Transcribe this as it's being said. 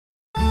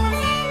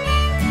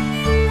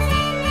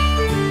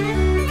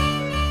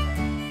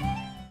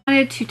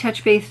wanted to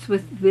touch base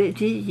with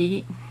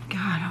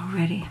God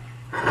already.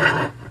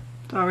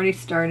 It's already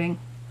starting.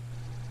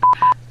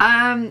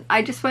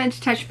 I just wanted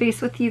to touch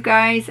base with you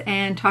guys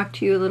and talk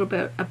to you a little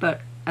bit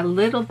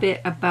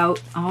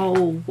about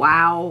oh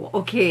wow,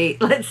 okay,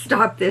 let's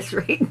stop this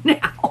right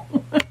now.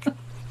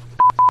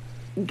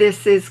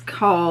 This is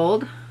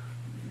called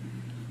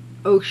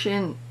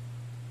Ocean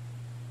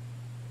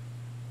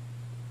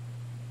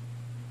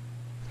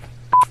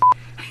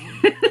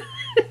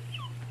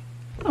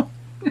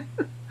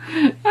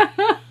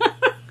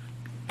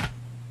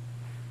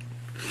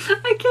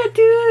I can't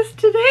do this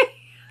today.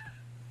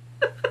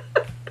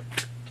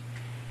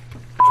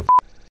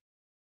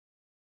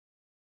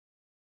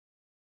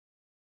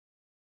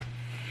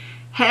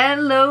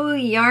 Hello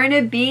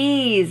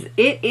Yarnabees,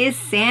 it is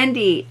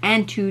Sandy,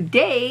 and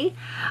today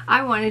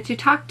I wanted to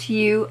talk to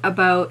you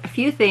about a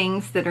few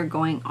things that are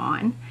going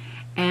on,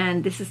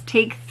 and this is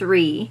take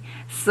 3,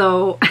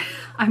 so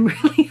I'm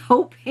really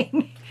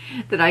hoping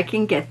that I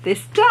can get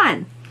this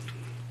done.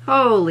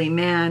 Holy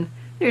man,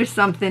 there's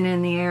something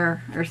in the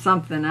air or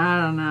something,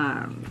 I don't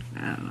know.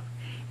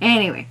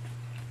 Anyway,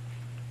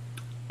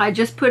 I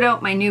just put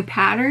out my new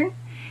pattern.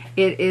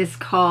 It is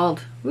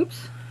called,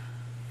 whoops,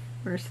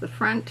 where's the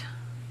front?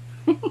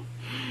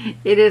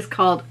 It is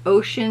called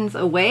Oceans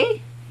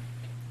Away.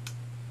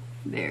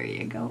 There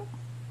you go.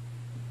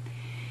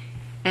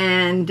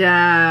 And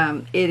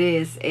it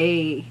is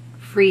a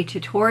free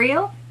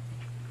tutorial.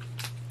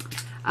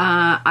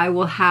 I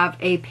will have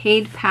a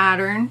paid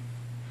pattern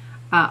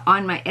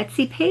on my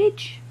Etsy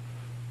page,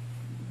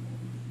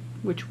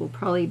 which will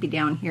probably be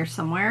down here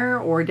somewhere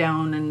or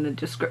down in the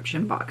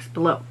description box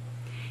below.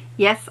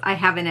 Yes, I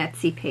have an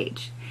Etsy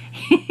page.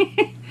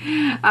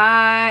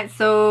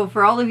 So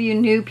for all of you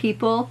new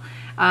people,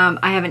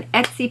 I have an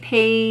Etsy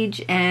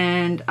page,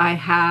 and I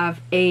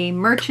have a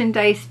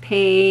merchandise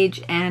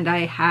page, and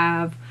I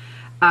have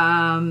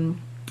an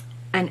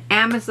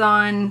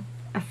Amazon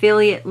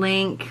affiliate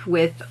link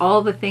with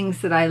all the things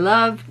that I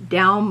love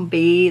down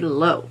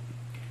below.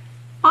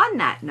 On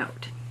that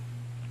note,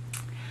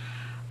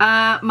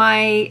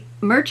 my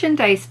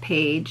merchandise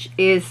page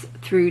is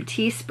through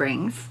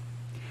Teesprings.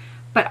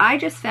 But I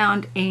just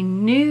found a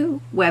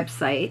new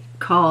website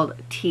called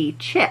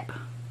T-Chip.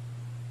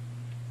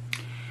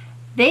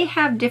 They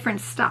have different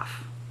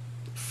stuff.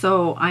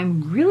 So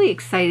I'm really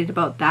excited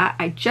about that.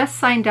 I just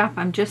signed up.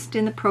 I'm just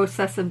in the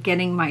process of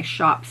getting my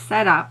shop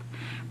set up.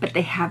 But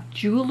they have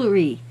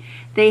jewelry.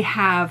 They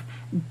have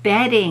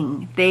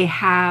bedding. They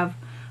have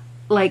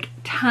like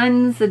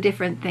tons of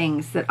different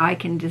things that I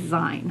can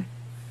design.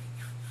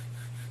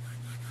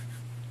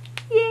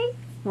 Yay!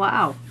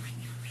 Wow.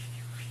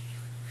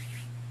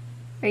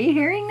 Are you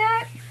hearing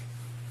that?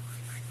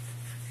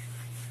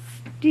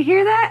 Do you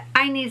hear that?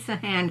 I need some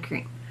hand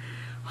cream.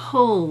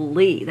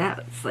 Holy,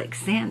 that's like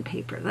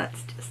sandpaper.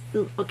 That's just,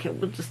 okay,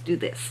 we'll just do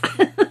this.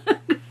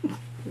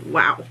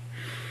 Wow,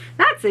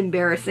 that's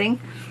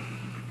embarrassing.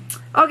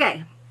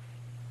 Okay,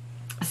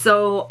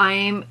 so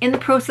I'm in the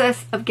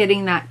process of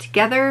getting that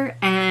together,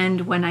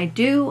 and when I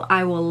do,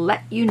 I will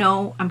let you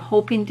know. I'm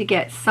hoping to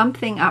get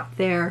something up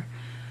there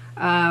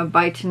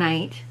by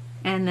tonight,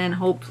 and then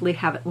hopefully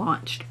have it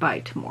launched by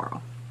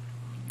tomorrow.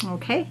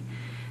 Okay,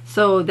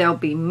 so there'll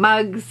be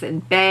mugs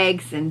and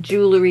bags and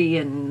jewelry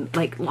and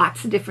like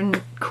lots of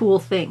different cool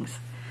things.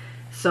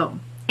 So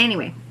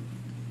anyway,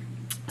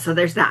 so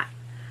there's that.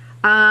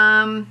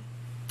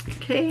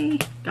 Okay,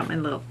 got my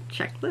little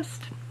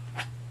checklist.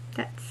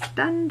 That's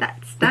done,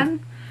 that's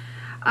done.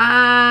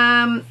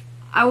 I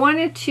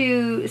wanted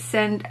to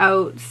send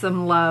out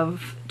some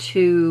love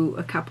to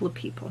a couple of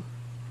people.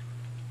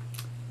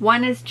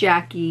 One is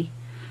Jackie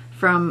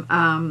from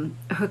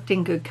Hooked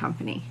in Good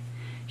Company.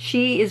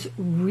 She is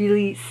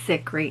really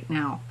sick right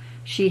now.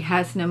 She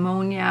has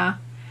pneumonia,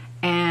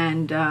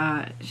 and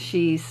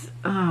she's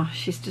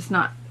just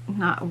not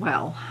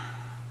well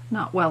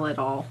at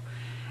all.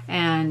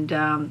 And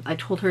I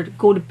told her to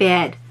go to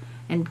bed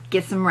and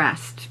get some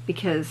rest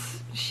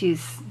because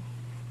she's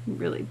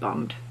really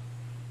bummed.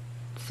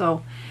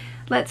 So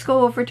let's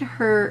go over to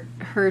her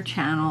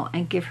channel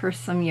and give her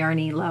some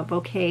yarny love,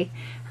 okay?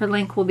 Her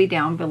link will be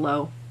down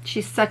below.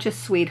 She's such a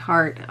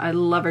sweetheart. I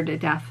love her to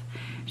death.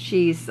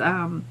 She's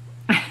like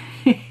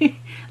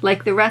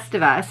the rest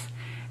of us,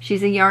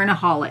 she's a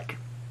yarnaholic.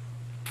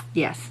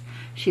 Yes,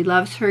 she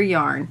loves her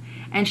yarn,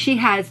 and she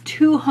has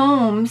 2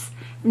 homes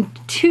in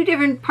 2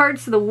 different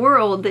parts of the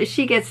world that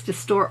she gets to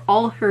store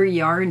all her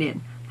yarn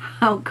in.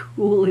 How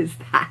cool is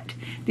that?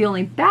 The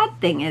only bad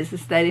thing is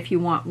that if you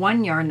want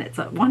one yarn that's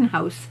at one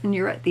house and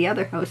you're at the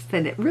other house,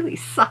 then it really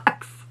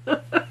sucks.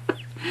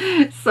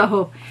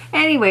 So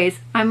anyways,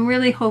 I'm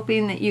really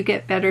hoping that you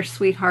get better,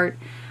 sweetheart.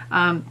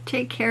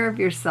 Take care of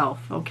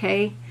yourself,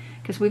 okay?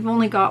 Because we've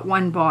only got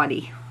one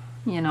body,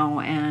 you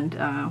know, and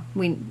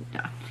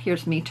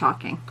here's me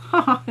talking.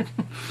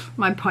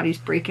 My body's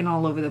breaking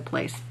all over the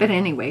place. But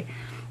anyway,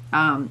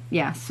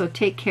 yeah, so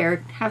take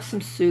care. Have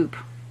some soup.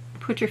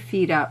 Put your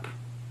feet up.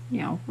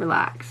 You know,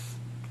 relax.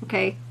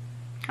 Okay?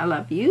 I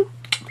love you.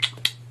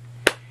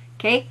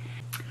 Okay?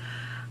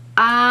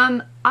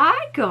 I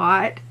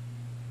got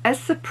a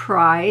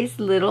surprise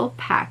little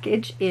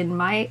package in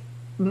my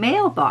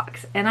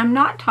mailbox. And I'm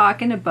not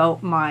talking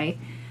about my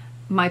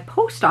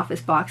post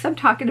office box. I'm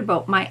talking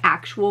about my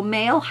actual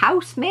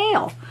house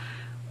mail,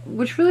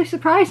 which really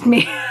surprised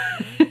me.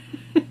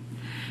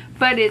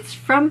 But it's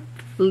from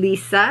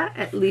Lisa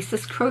at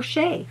Lisa's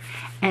Crochet.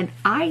 And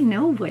I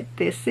know what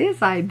this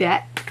is, I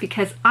bet,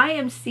 because I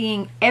am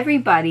seeing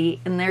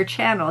everybody in their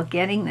channel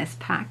getting this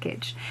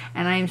package.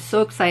 And I am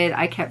so excited.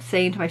 I kept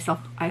saying to myself,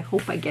 I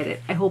hope I get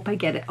it. I hope I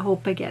get it. I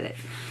hope I get it.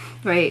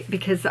 Right?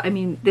 Because, I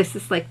mean, this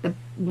is like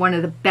one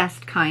of the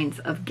best kinds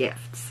of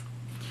gifts.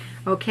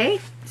 Okay,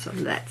 so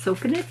let's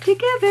open it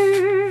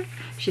together.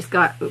 She's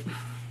got,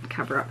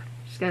 cover up.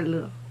 She's got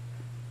a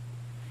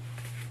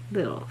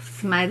little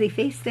smiley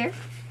face there.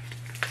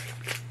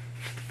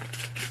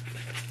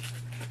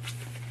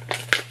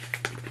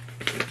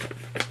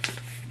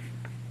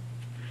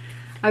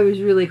 I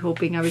was really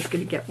hoping I was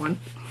going to get one.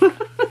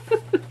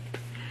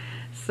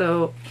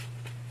 So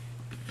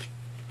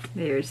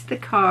there's the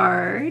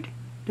card,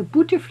 the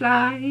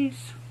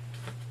butterflies.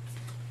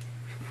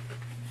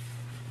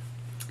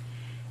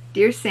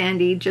 Dear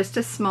Sandy, just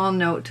a small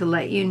note to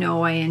let you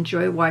know I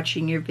enjoy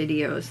watching your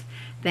videos.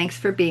 Thanks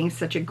for being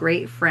such a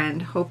great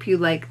friend. Hope you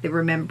like the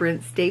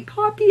Remembrance Day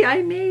poppy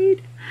I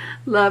made.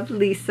 Love,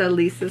 Lisa,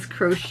 Lisa's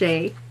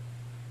Crochet.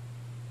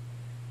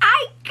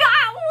 I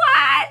got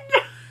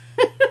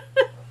one!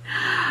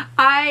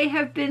 I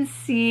have been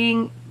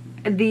seeing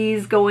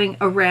these going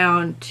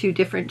around to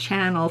different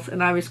channels,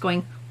 and I was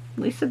going,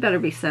 Lisa better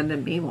be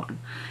sending me one.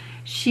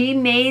 She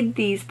made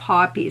these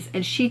poppies,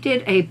 and she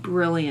did a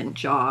brilliant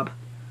job.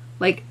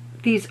 Like,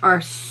 these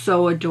are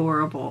so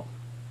adorable.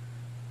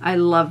 I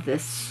love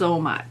this so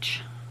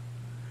much.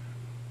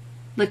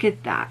 Look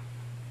at that.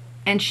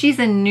 And she's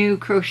a new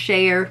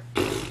crocheter.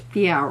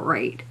 Yeah,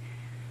 right.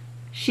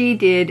 She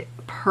did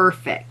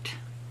perfect.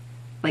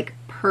 Like,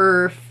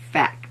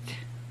 perfect.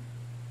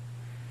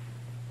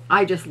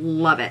 I just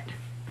love it.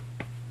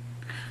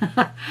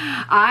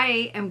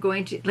 I am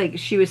going to, like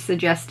she was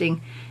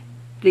suggesting,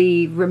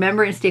 the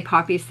Remembrance Day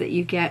poppies that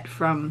you get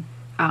from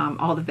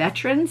all the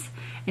veterans,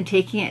 and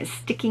taking it,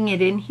 sticking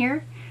it in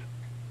here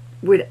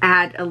would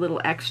add a little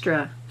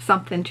extra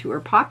something to her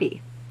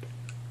poppy.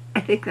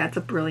 I think that's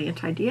a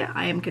brilliant idea.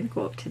 I am going to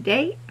go out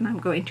today and I'm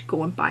going to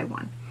go and buy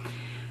one,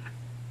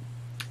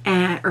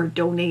 or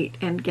donate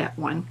and get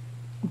one.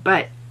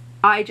 But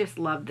I just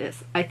love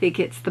this. I think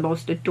it's the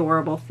most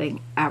adorable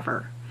thing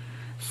ever.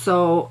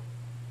 So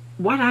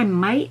what I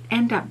might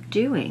end up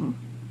doing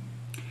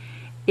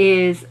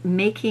is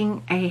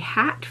making a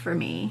hat for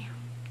me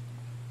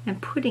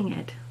and putting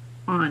it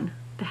on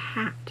the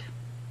hat.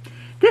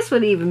 This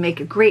would even make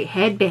a great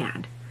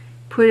headband.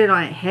 Put it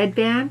on a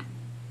headband,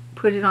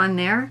 put it on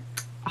there.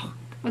 Oh,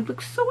 that would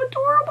look so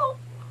adorable.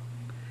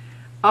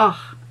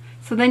 Oh,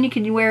 so then you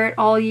can wear it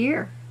all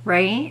year,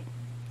 right?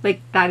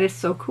 Like, that is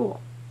so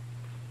cool.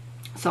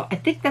 So I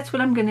think that's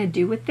what I'm going to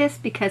do with this,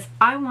 because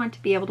I want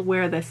to be able to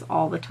wear this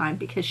all the time,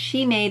 because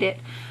she made it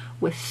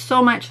with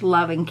so much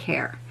love and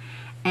care.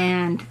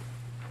 And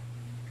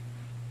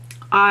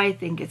I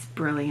think it's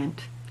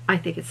brilliant. I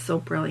think it's so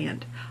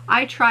brilliant.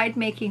 I tried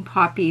making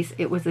poppies.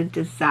 It was a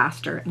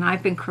disaster. And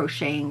I've been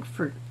crocheting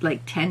for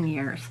like 10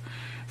 years.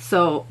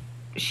 So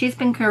she's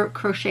been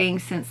crocheting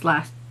since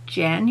last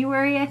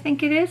January, I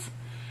think it is.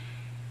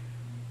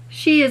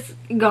 She has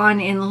gone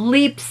in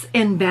leaps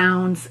and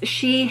bounds.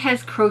 She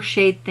has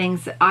crocheted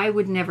things that I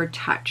would never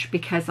touch,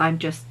 because I'm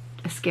just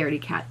a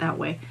scaredy cat that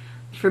way.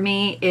 For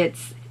me,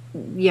 it's,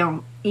 you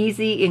know,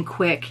 easy and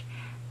quick,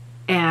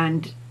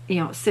 and, you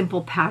know,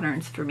 simple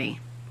patterns for me.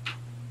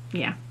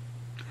 Yeah.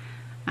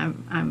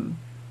 I'm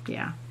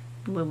yeah,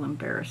 a little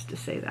embarrassed to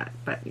say that,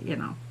 but you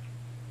know.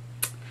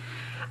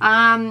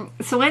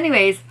 So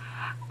anyways,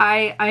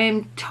 I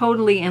am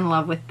totally in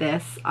love with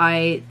this.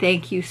 I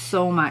thank you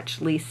so much,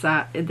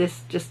 Lisa.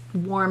 This just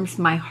warms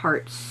my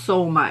heart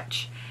so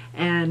much.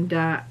 And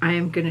I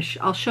am gonna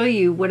I'll show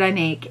you what I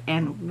make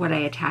and what I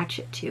attach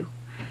it to.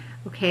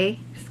 Okay?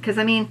 Because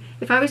I mean,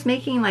 if I was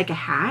making like a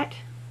hat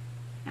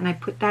and I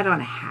put that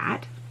on a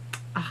hat,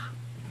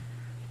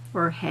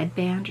 or a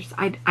headband, or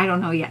I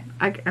don't know yet.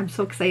 I'm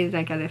so excited.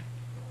 I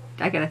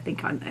gotta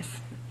think on this.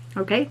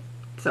 Okay?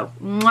 So,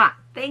 mwah,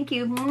 thank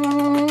you.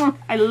 Mwah,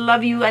 I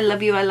love you. I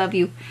love you. I love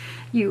you.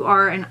 You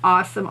are an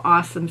awesome,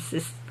 awesome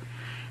sis.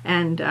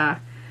 And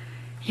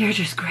you're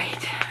just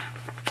great.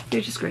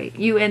 You're just great.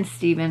 You and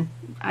Steven.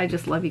 I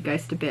just love you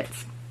guys to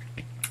bits.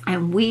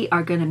 And we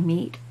are going to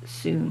meet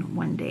soon,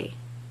 one day.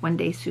 One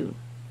day soon.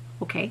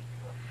 Okay?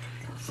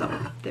 So,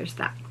 there's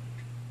that.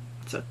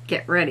 So,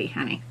 get ready,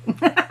 honey.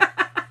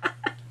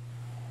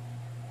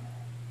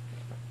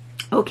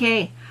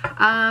 Okay,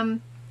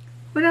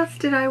 what else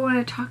did I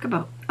want to talk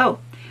about? Oh,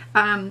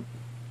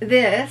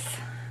 this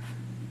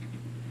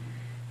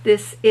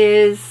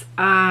is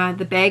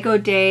the Bag O'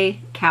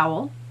 Day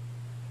cowl.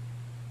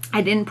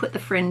 I didn't put the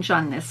fringe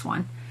on this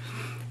one.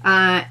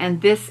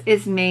 And this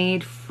is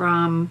made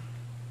from,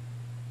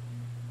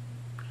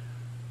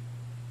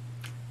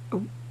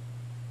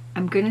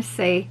 I'm going to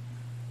say,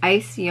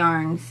 Ice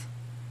Yarns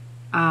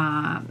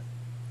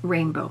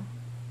rainbow.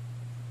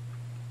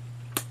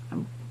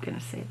 I'm gonna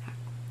say that.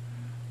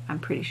 I'm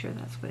pretty sure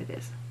that's what it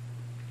is.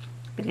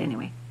 But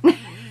anyway,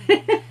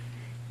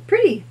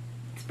 pretty.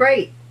 It's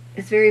bright.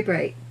 It's very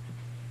bright.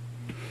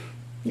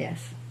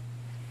 Yes,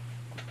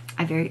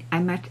 I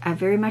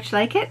very much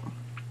like it.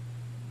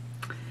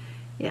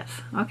 Yes.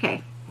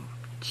 Okay.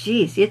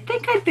 Jeez, you'd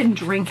think I'd been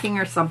drinking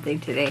or something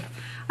today.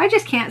 I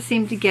just can't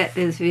seem to get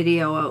this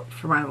video out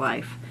for my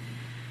life.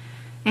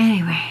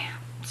 Anyway,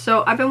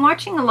 so I've been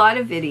watching a lot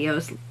of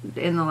videos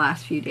in the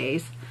last few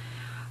days.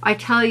 I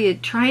tell you,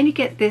 trying to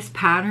get this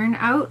pattern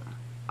out,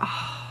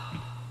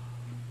 oh.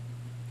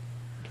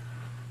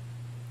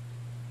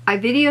 I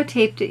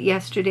videotaped it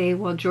yesterday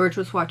while George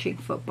was watching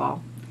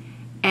football.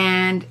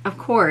 And of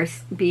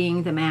course,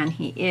 being the man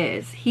he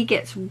is, he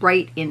gets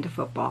right into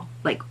football,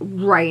 like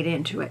right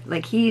into it.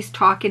 Like he's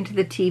talking to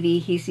the TV,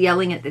 he's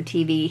yelling at the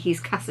TV, he's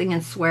cussing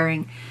and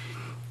swearing.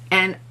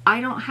 And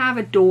I don't have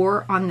a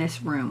door on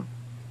this room.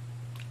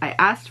 I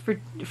asked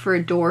for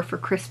a door for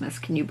Christmas.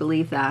 Can you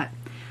believe that?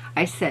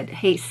 I said,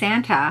 hey,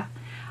 Santa,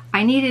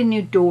 I need a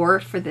new door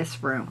for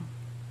this room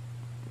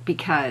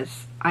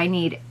because I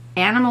need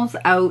animals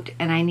out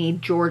and I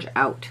need George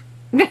out.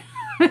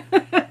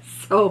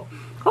 So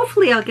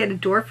hopefully I'll get a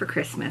door for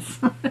Christmas.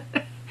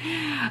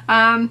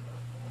 But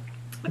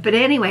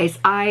anyways,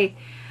 I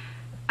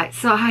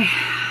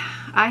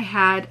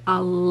had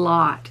a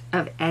lot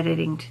of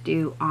editing to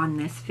do on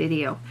this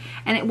video.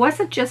 And it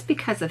wasn't just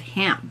because of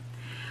him.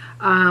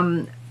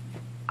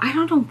 I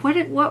don't know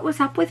what was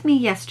up with me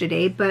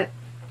yesterday, but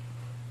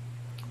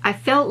I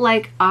felt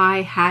like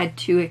I had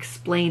to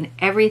explain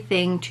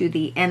everything to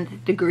the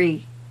nth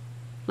degree.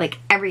 Like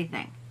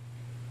everything.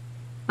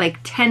 Like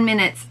 10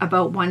 minutes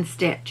about one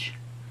stitch.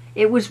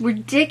 It was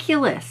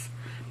ridiculous.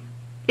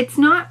 It's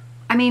not,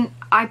 I mean,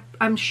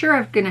 I'm sure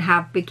I'm going to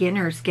have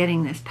beginners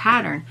getting this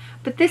pattern,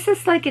 but this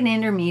is like an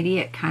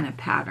intermediate kind of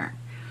pattern.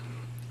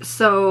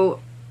 So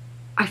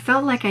I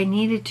felt like I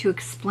needed to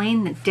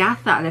explain the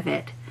death out of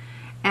it.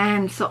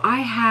 And so I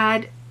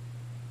had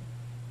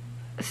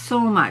so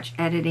much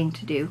editing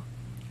to do.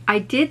 I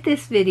did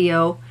this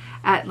video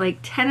at like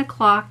 10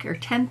 o'clock or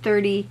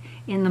 10:30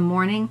 in the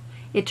morning.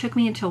 It took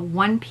me until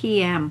 1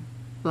 p.m.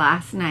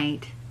 last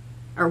night,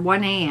 or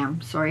 1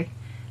 a.m., sorry,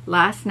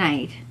 last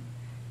night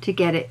to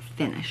get it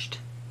finished.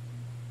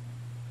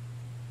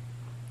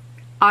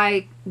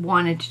 I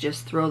wanted to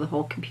just throw the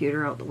whole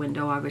computer out the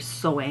window. I was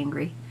so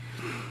angry.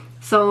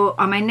 So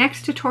on my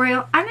next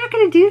tutorial, I'm not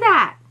going to do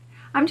that.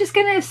 I'm just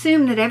going to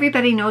assume that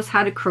everybody knows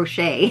how to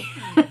crochet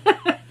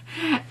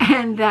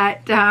and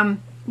that,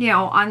 you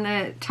know, on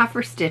the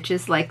tougher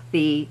stitches like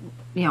the,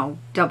 you know,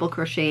 double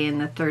crochet in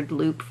the third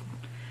loop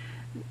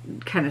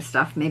kind of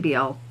stuff, maybe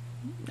I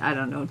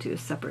don't know, do a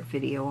separate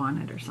video on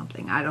it or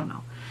something. I don't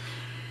know.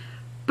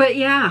 But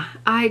yeah,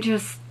 I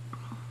just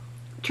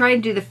tried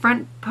to do the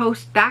front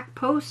post, back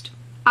post.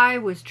 I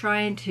was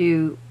trying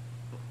to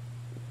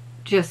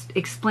just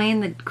explain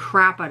the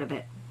crap out of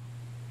it.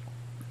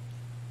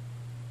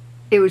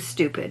 It was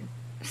stupid.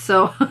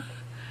 So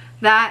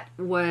that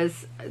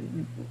was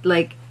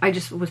like, I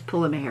just was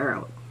pulling my hair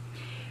out.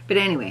 But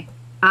anyway,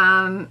 so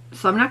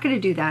I'm not going to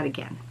do that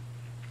again.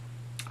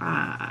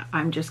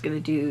 I'm just going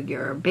to do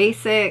your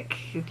basic,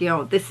 you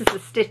know, this is the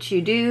stitch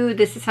you do,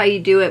 this is how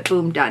you do it,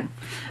 boom, done.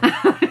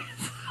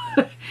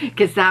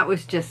 Because that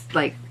was just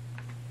like,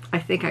 I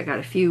think I got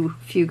a few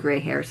gray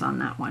hairs on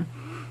that one.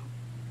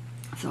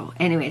 So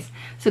anyways,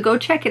 so go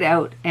check it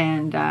out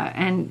and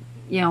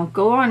you know,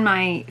 go on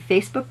my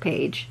Facebook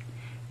page,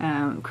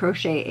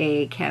 Crochet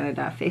A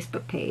Canada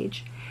Facebook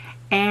page,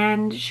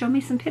 and show me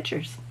some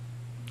pictures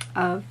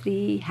of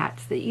the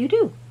hats that you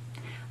do.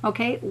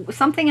 Okay,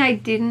 something I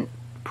didn't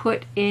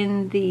put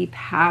in the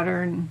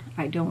pattern,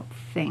 I don't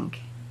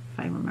think, if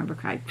I remember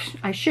correctly.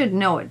 I should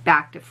know it,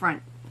 back to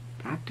front.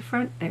 Back to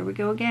front, there we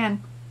go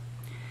again.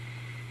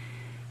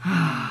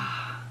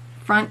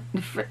 front,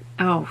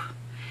 oh.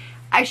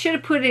 I should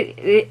have put it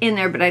in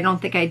there, but I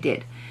don't think I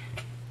did.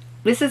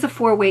 This is a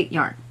 4-weight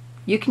yarn.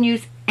 You can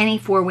use any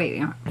 4-weight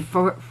yarn.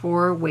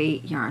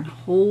 4-weight yarn.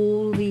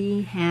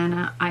 Holy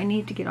Hannah, I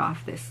need to get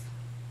off this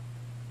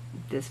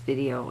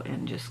video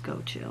and just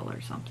go chill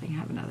or something.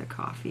 Have another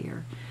coffee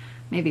or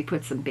maybe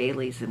put some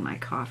Baileys in my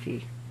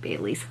coffee.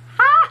 Baileys.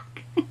 Ha!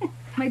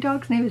 My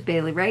dog's name is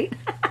Bailey, right?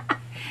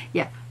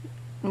 Yeah,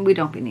 we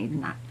don't be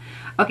needing that.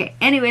 Okay,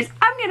 anyways,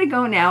 I'm gonna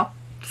go now.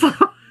 So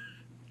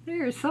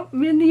there's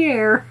something in the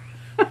air.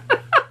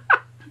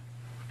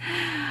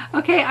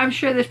 Okay, I'm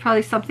sure there's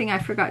probably something I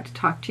forgot to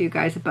talk to you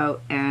guys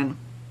about, and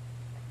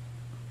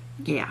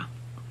yeah,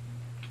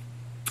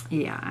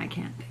 I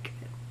can't think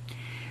of it.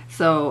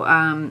 So,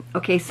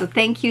 okay, so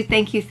thank you,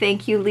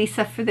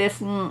 Lisa, for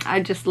this.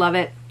 I just love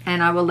it,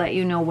 and I will let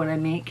you know what I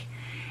make,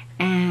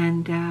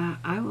 and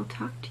I will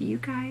talk to you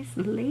guys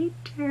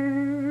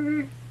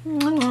later.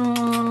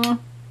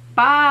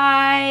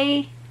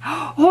 Bye.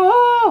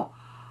 Oh,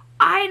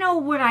 I know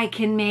what I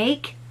can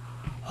make.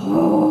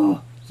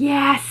 Oh,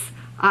 yes.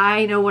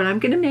 I know what I'm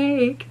gonna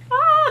make.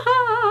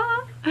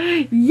 Ah,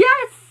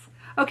 yes.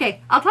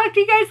 Okay, I'll talk to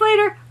you guys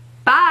later.